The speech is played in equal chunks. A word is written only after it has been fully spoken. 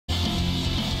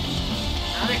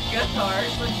guitar.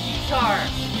 It's a guitar.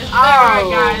 Just right,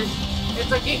 guys.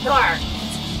 It's a guitar.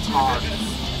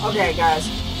 Okay, guys.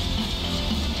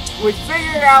 We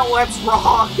figured out what's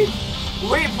wrong.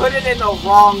 We put it in the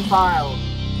wrong file.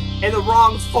 In the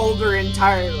wrong folder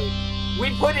entirely.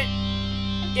 We put it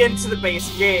into the base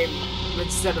game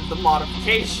instead of the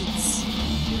modifications.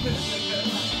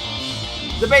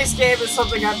 The base game is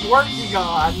something I'm working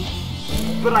on,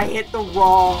 but I hit the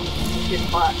wrong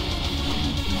fucking button.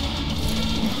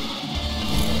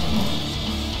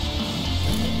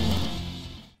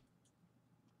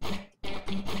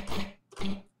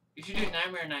 You should do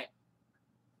Nightmare Night.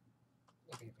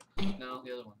 No,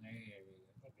 the other one. There you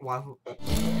go. Why?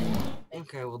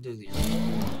 Okay, we'll do the other.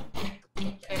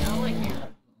 Hey, I like the original.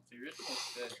 The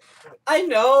original's good. I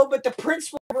know, but the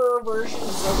Prince Whatever version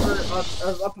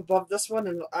is up above this one,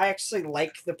 and I actually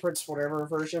like the Prince Whatever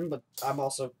version, but I'm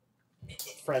also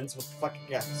friends with the fucking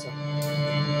guy, so.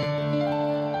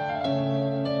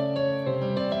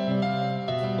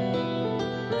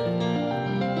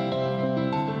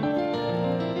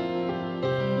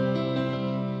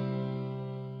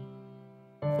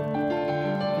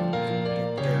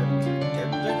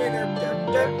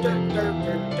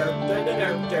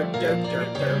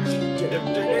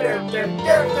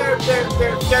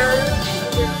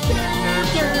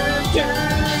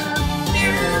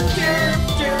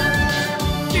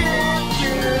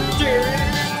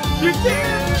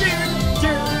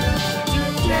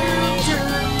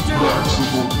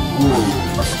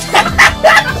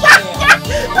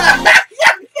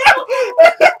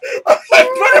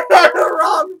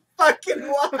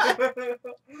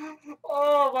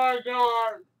 Oh my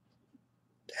god.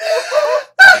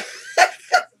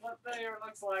 What that here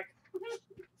looks like.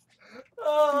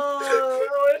 Oh,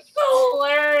 it's so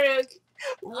hilarious.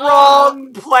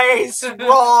 Wrong place,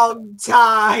 wrong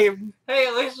time. Hey,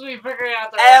 at least we figured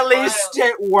out the At right least file.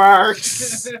 it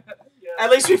works. Yeah. At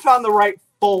least we found the right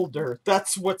folder.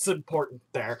 That's what's important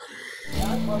there.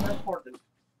 That's what's important.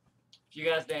 You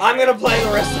guys dang I'm gonna play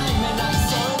the rest of it.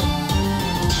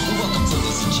 Welcome to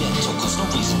this gentle, cause no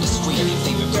reason to scream. Your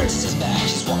favorite princess is back,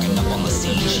 she's walking up on the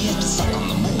scene. She has been stuck on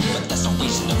the moon, but that's no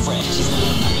reason to fret. She's not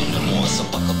having no more, so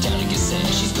buckle down and get set.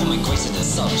 She's coming gracing the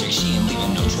subject, she ain't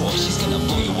leaving no choice. She's gonna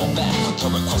blow you all back with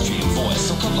her equestrian voice.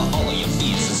 So cover all of your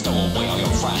fears and stow away all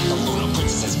your fright. The lunar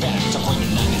princess is back to bring the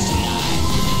 90s tonight.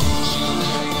 She's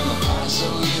living in the past, so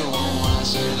you won't wanna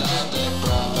say that they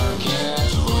brought her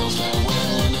kids. Royal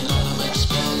farewell and an automatic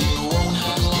spell. You won't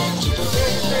have long to prepare.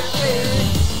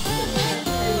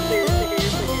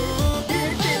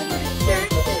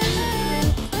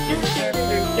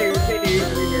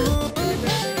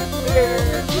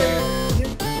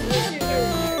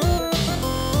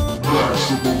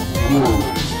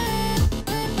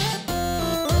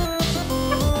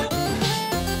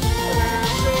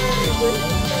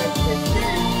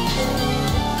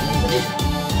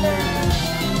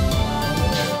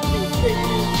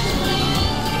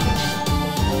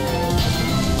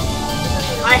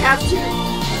 I have to,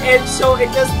 and so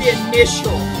it does the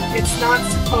initial. It's not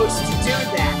supposed to do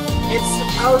that. It's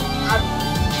supposed.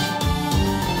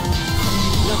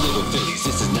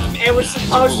 It was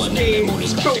supposed to be when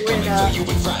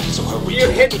you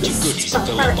hit the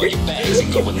star.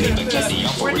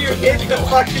 When you hit the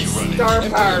fucking star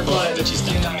power button.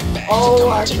 Oh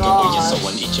my god.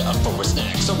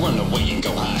 So run away and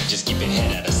go hide. Just keep your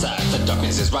head out of sight. The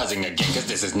darkness is rising again, cause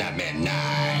this is not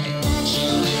midnight.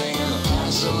 You're living in the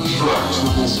past, so you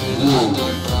don't say that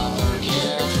they're proper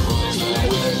care.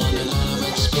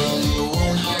 You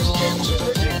won't have long to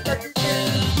prepare.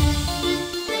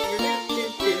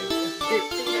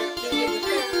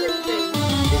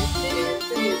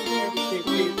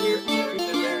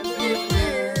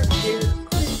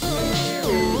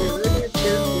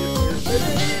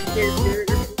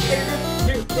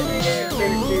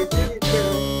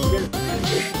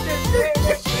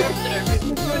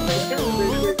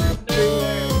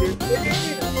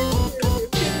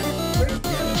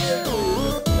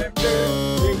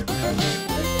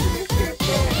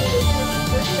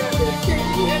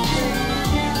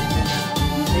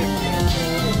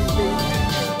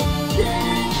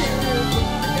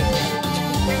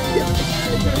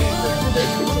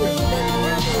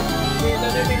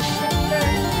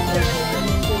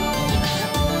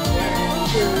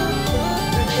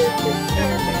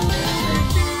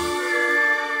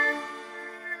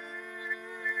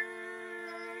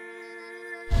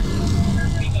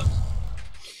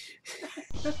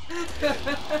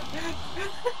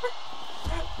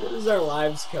 What does our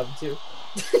lives come to?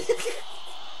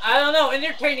 I don't know,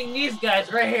 entertaining these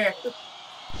guys right here.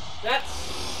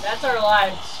 That's our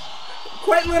lives.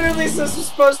 Quite literally, this is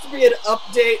supposed to be an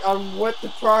update on what the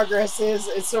progress is,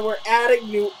 and so we're adding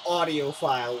new audio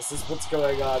files is what's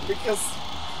going on, because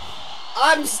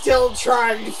I'm still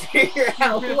trying to figure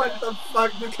out what the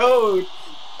fuck code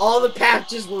all the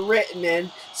patches were written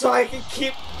in, so I can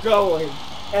keep going.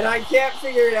 And I can't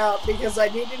figure it out because I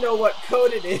need to know what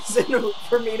code it is in order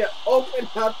for me to open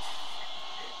up,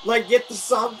 like, get the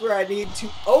software I need to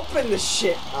open the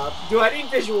shit up. Do I need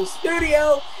Visual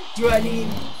Studio? Do I need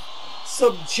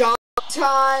some Java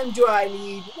time? Do I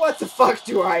need... What the fuck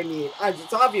do I need?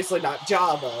 It's obviously not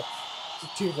Java.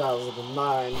 It's 2009.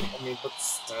 I mean, but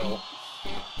still.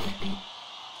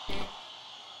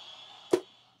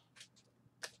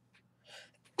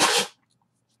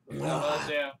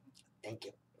 Yeah. Thank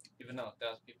you. Even though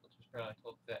 1,000 people just probably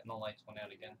told that and the lights went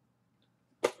out again.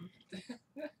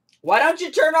 Why don't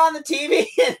you turn on the TV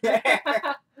in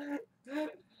there?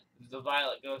 The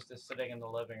Violet Ghost is sitting in the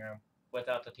living room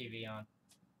without the TV on.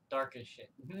 Dark as shit.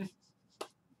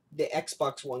 The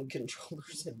Xbox One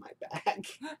controller's in my bag.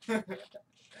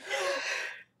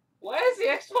 Why is the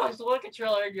Xbox One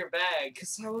controller in your bag?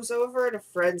 Because I was over at a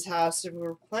friend's house and we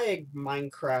were playing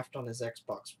Minecraft on his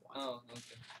Xbox One. Oh, okay.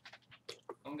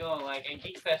 I'm going like, in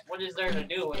Geek Fest, what is there to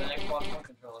do with an Xbox One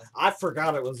controller? I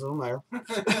forgot it was in there.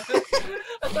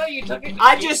 I thought you took it.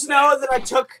 I just know that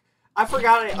I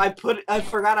forgot it. I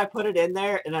forgot I put it in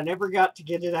there, and I never got to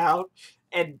get it out.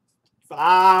 And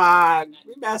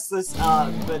we messed this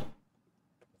up. But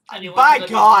by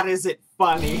God, is it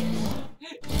funny?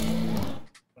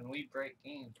 When we break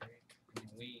games,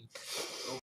 we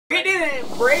didn't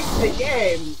break the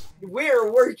game.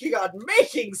 We're working on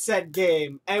making said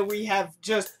game, and we have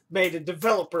just made a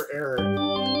developer error.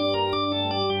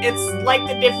 It's like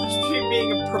the difference between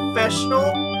being a professional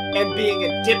and being a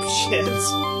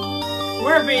dipshit.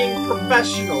 We're being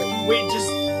professional. We just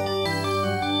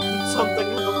put something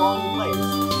in the wrong place.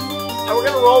 And we're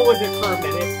gonna roll with it for a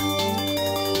minute.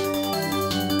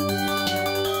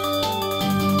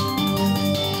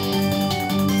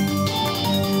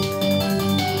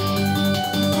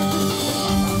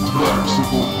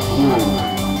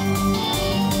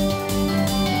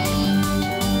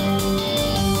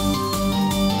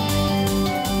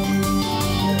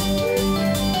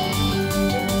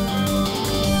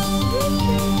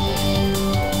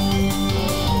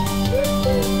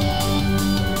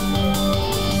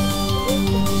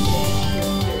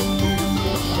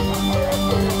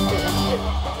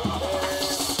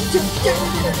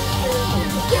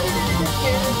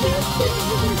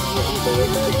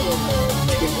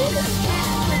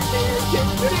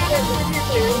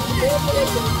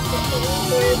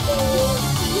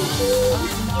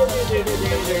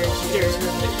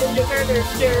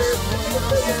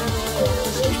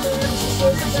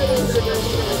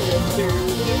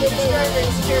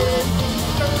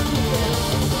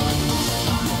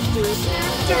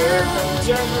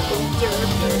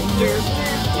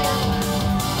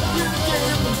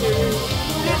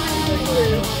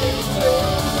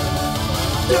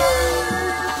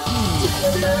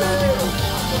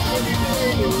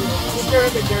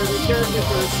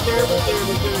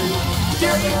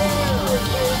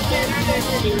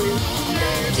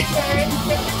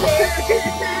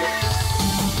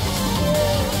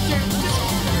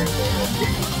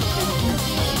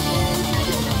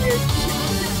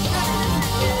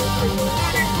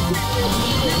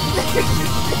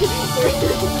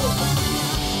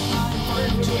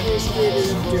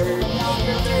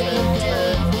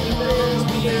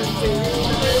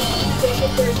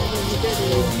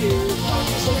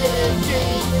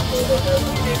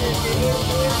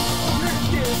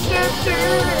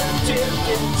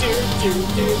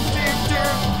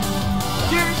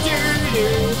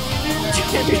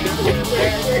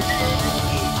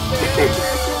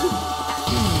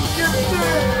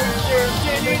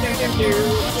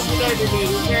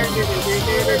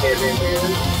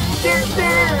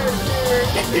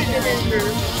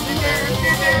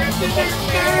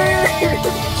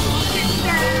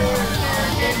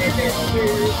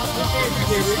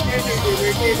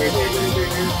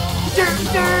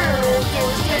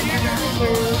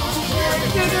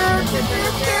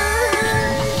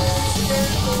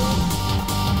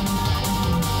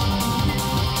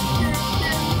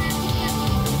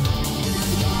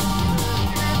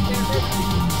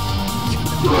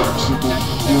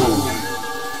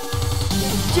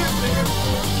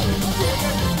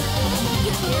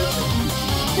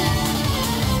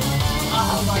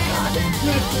 Oh my god.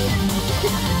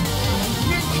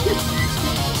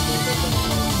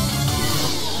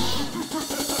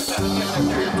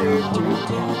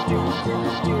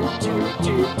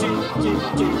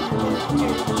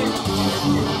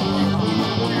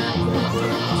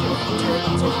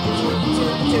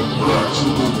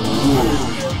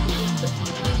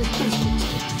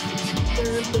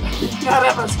 None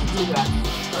of us can do that.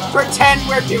 Pretend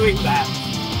we're doing that.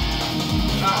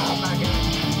 Oh my god.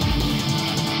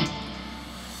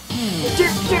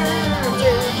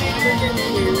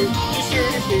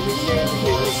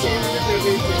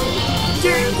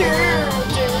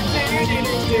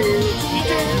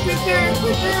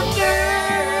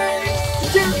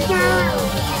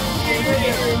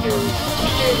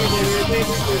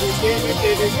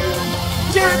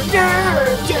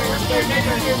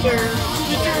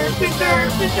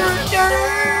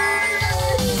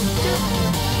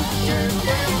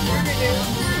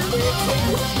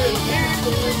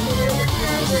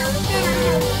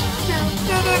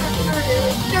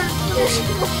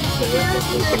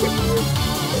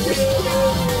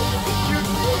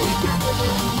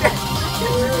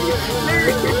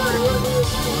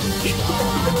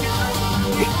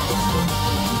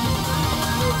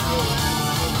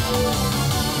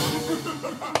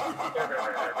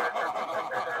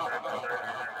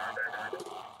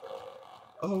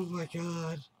 Oh my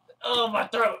god. Oh, my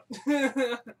throat.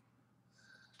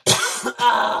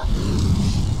 Ah.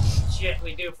 Shit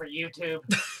we do for YouTube.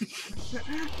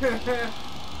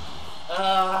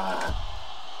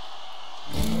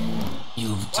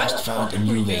 You've just found a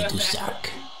new way to suck.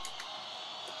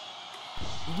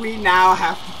 We now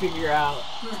have to figure out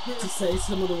to say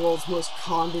some of the world's most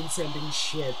condescending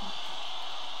shit.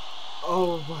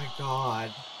 Oh my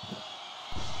god.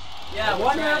 Yeah, I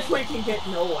wonder if we can get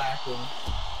no whacking.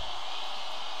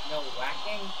 No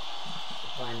whacking?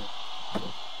 Fine.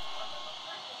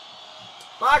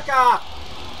 Fuck off!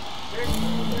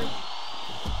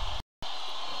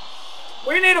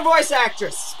 We need a voice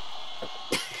actress!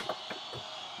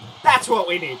 That's what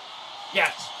we need.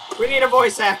 Yes. We need a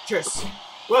voice actress.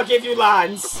 We'll give you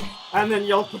lines, and then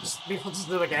you'll be put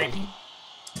into the game.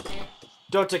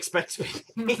 Don't expect me.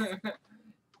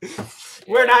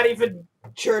 We're not even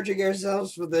charging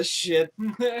ourselves for this shit.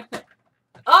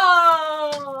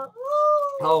 Oh!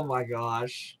 Oh my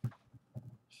gosh.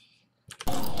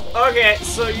 Okay,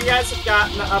 so you guys have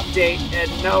gotten the update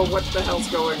and know what the hell's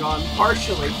going on,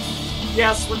 partially.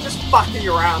 Yes, we're just fucking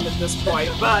around at this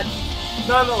point, but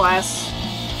nonetheless,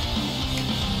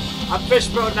 I'm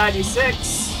Fishbone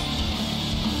 96.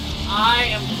 I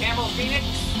am Camel Phoenix.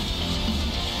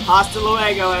 Hasta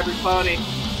luego, everybody.